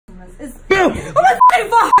Oh my fucking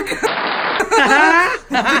fuck!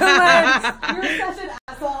 You're such an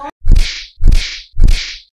asshole.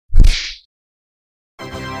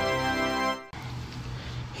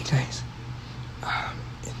 Hey guys,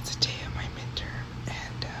 it's the day of my midterm,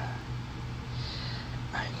 and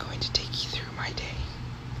I'm going to take you through my day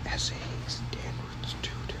as a Stanford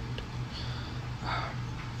student. Oh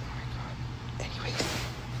my god. Anyways,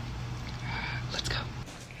 let's go.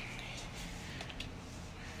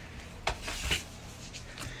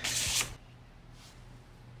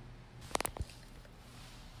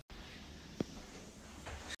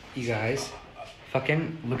 You guys,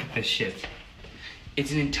 fucking look at this shit.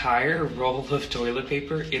 It's an entire roll of toilet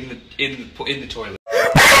paper in the toilet.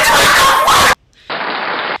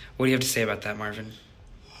 What do you have to say about that, Marvin?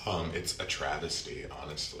 It's a travesty,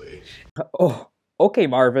 honestly. Oh, okay,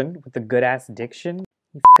 Marvin, with the good-ass diction.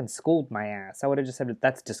 He fucking schooled my ass. I would have just said,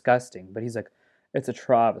 that's disgusting. But he's like, it's a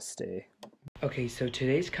travesty. Okay, so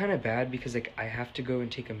today's kind of bad because, like, I have to go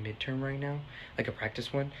and take a midterm right now. Like, a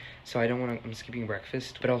practice one. So I don't want to, I'm skipping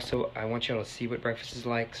breakfast. But also, I want y'all to see what breakfast is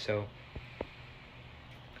like, so...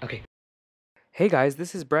 Okay. Hey guys,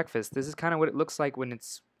 this is breakfast. This is kind of what it looks like when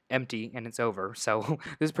it's empty and it's over. So,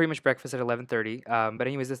 this is pretty much breakfast at 11:30. But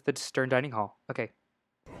anyways, this is the Stern Dining Hall. Okay.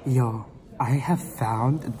 Yo, I have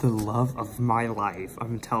found the love of my life.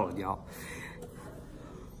 I'm telling y'all.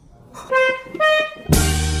 God,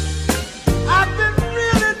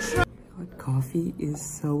 coffee is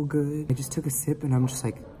so good. I just took a sip and I'm just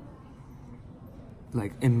like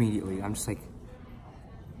immediately, I'm just like.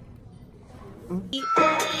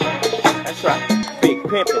 That's right. Big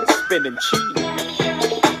pimpin', spinning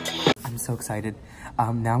cheese. I'm so excited. Now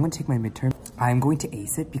I'm gonna take my midterm. I'm going to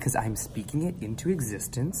ace it because I'm speaking it into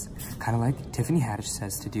existence. Kind of like Tiffany Haddish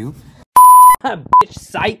says to do. Bitch,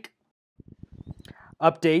 psych.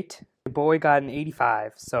 Update. Your boy got an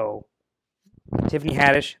 85, so Tiffany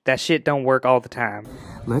Haddish, that shit don't work all the time.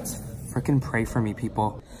 Let's frickin' pray for me,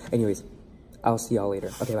 people. Anyways, I'll see y'all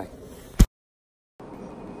later. Okay, bye.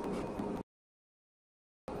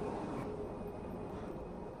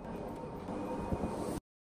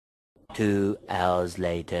 2 hours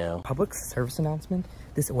later. Public service announcement.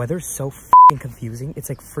 This weather's so f***ing confusing. It's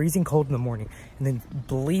like freezing cold in the morning and then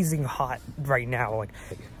blazing hot right now. Like,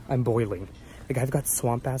 I'm boiling. Like, I've got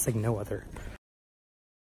swamp ass like no other.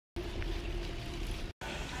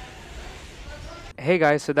 Hey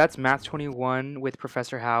guys, so that's Math 21 with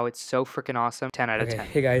Professor Howe. It's so freaking awesome. 10 out of 10.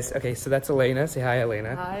 Hey guys, okay, so that's Elena. Say hi,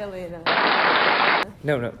 Elena. Hi, Elena.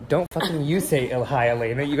 No, don't fucking you say hi,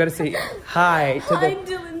 Elena. You gotta say hi to Hi,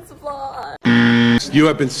 the... Dylan's vlog. You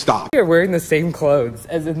have been stopped. You're wearing the same clothes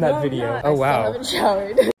as in that video. Not. Oh, I wow. still haven't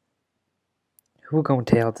showered. Who will go and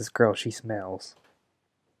tell this girl she smells?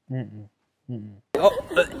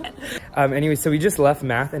 Anyways, so we just left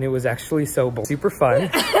math and it was actually so super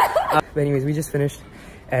fun. But anyways, we just finished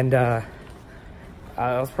and that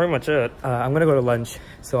was pretty much it. I'm gonna go to lunch,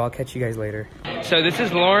 so I'll catch you guys later. So this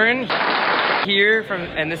is Lauren here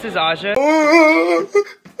and this is Aja.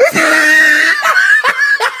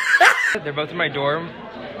 They're both in my dorm.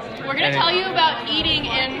 We're gonna tell you about eating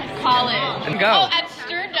in college. And go. Oh, at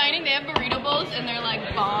Stern Dining, they have burrito bowls and they're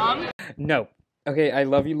like bomb. No. Okay, I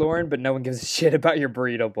love you, Lauren, but no one gives a shit about your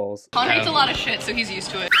burrito bowls. Connor eats a lot of shit, so he's used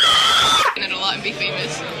to it. And it a lot and be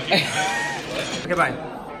famous. Okay, bye.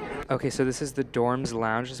 Okay, so this is the dorms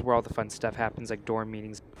lounge. This is where all the fun stuff happens, like dorm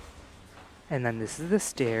meetings. And then this is the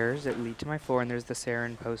stairs that lead to my floor, and there's the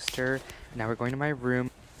Saren poster. Now we're going to my room.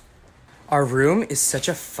 Our room is such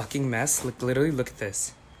a fucking mess. Like, literally, look at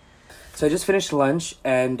this. So I just finished lunch,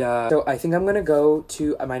 and so I think I'm gonna go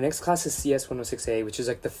to my next class is CS 106A, which is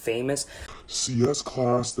like the famous CS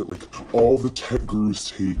class that like all the tech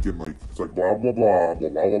gurus take, and like it's like blah blah blah blah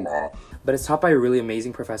blah blah blah. But it's taught by a really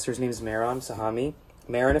amazing professor. His name is Maron Sahami.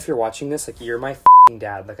 Maron, if you're watching this, like, you're my f***ing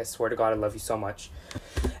dad. Like, I swear to God, I love you so much.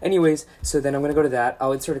 Anyways, so then I'm gonna go to that.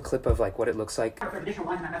 I'll insert a clip of like what it looks like. For additional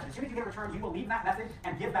lines in that method, as soon as you get a return, you will leave that method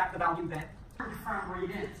and give back the value that from where you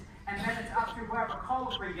didn't. And then it's up to whoever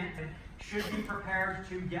calls where you didn't should be prepared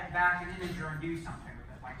to get back an integer and do something with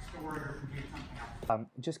it, like store it or compute something else.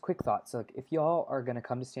 Just quick thoughts. So, like, if y'all are gonna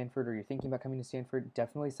come to Stanford or you're thinking about coming to Stanford,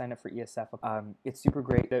 definitely sign up for ESF. It's super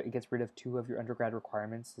great. It gets rid of 2 of your undergrad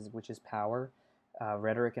requirements, which is power,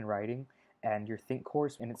 rhetoric, and writing, and your Think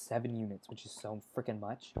course, and it's 7 units, which is so freaking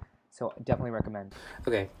much. So definitely recommend.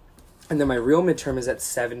 Okay, and then my real midterm is at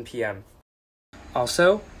 7 p.m.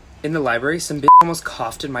 Also, in the library, some bitch almost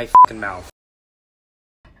coughed in my fucking mouth.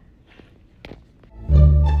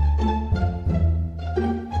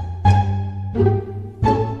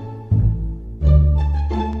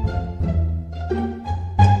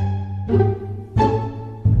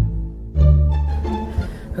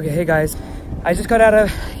 Okay, hey guys, I just got out of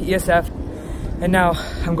ESF and now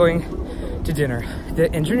I'm going to dinner.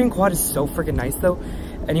 The engineering quad is so freaking nice though.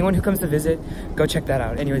 Anyone who comes to visit, go check that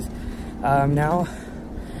out. Anyways, now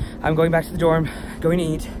I'm going back to the dorm, going to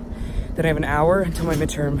eat. Then I have an hour until my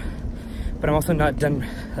midterm, but I'm also not done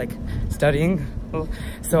like studying.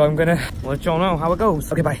 So I'm gonna let y'all know how it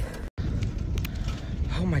goes. Okay, bye.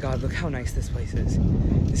 Oh my God, look how nice this place is.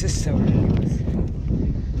 This is so ridiculous.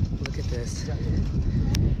 Look at this.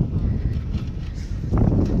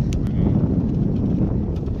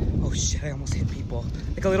 Oh shit, I almost hit people.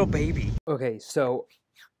 Like a little baby. Okay, so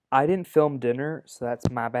I didn't film dinner, so that's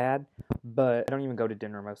my bad. But I don't even go to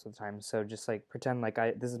dinner most of the time, so just like pretend like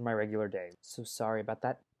this is my regular day. So sorry about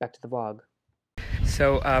that. Back to the vlog.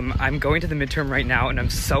 So I'm going to the midterm right now and I'm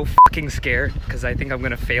so fucking scared because I think I'm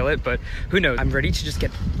gonna fail it, but who knows? I'm ready to just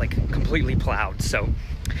get like completely plowed, so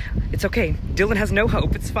it's okay. Dylan has no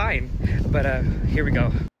hope, it's fine. But here we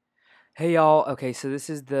go. Hey y'all, okay, so this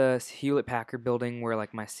is the Hewlett-Packard building where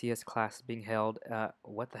like my CS class is being held.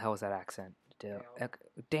 What the hell is that accent?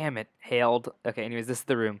 Damn it, hailed. Okay, anyways, this is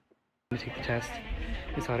the room. I'm gonna take the test.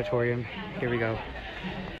 This auditorium. Here we go.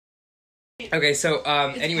 Okay, so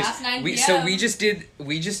anyways,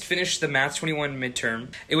 we just finished the Maths 21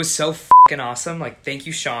 midterm. It was so fucking awesome. Like, thank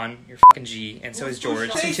you, Sean. You're fucking G, and so is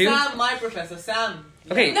George. Hey, Sam, my professor, Sam.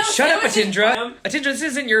 Okay, no, shut up, Atindra. Atindra, this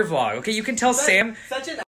isn't your vlog. Okay, you can tell Sam. Such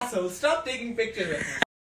an asshole. Stop taking pictures of me.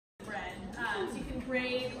 So you can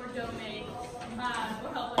grade or donate or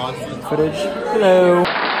help. Footage. Hello.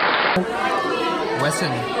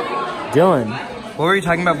 Wesson. Dylan. What were you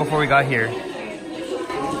talking about before we got here?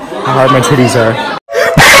 How hard my titties are.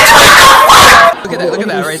 Look at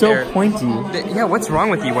that right there. So pointy. Yeah, what's wrong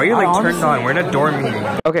with you? Why are you like turned on? We're in a dorm meeting.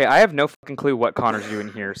 Okay, I have no fucking clue what Connor's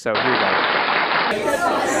doing here, so here we go.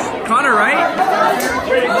 Connor, right?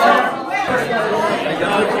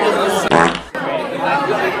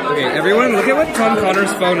 Okay, everyone, look at what's on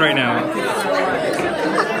Connor's phone right now.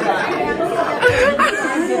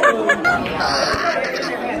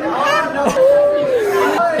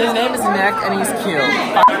 His name is Nick, and he's cute.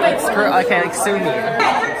 Okay, like sue me.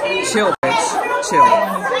 Chill, bitch. Chill.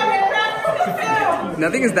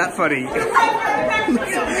 Nothing is that funny. Look at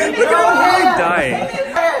how I'm dying.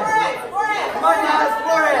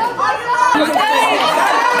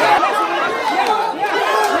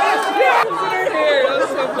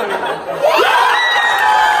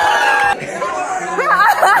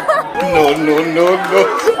 No.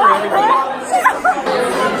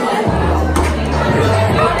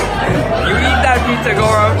 You eat that pizza,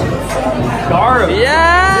 Gaurav. Gaurav?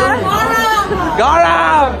 Yeah!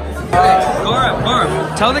 Gaurav!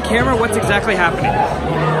 Gaurav, tell the camera what's exactly happening.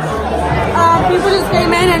 People just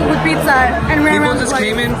came in and put pizza and ran around. People just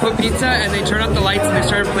came in, put pizza, and they turned off the lights and they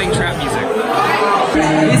started playing trap music.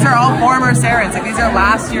 These are all former Sarans. Like, these are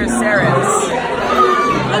last year's Sarans.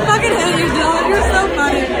 I fucking hate you, Dylan. You're so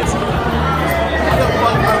funny.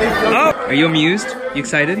 Oh! Are you amused? You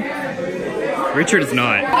excited? Richard is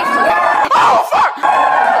not.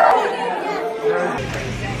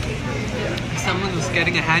 Someone was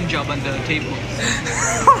getting a hand job under the table.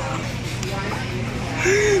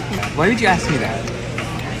 Why did you ask me that?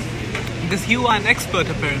 Because you are an expert,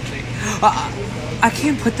 apparently. I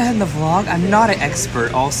can't put that in the vlog. I'm not an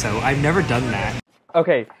expert also. I've never done that.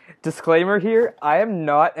 Okay, disclaimer here. I am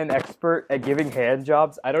not an expert at giving hand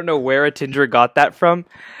jobs. I don't know where Atindra got that from.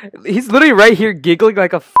 He's literally right here giggling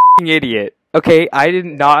like a f***ing idiot. Okay,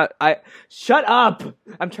 shut up!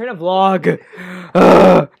 I'm trying to vlog.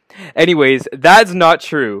 Anyways, that's not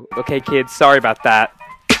true. Okay, kids, sorry about that.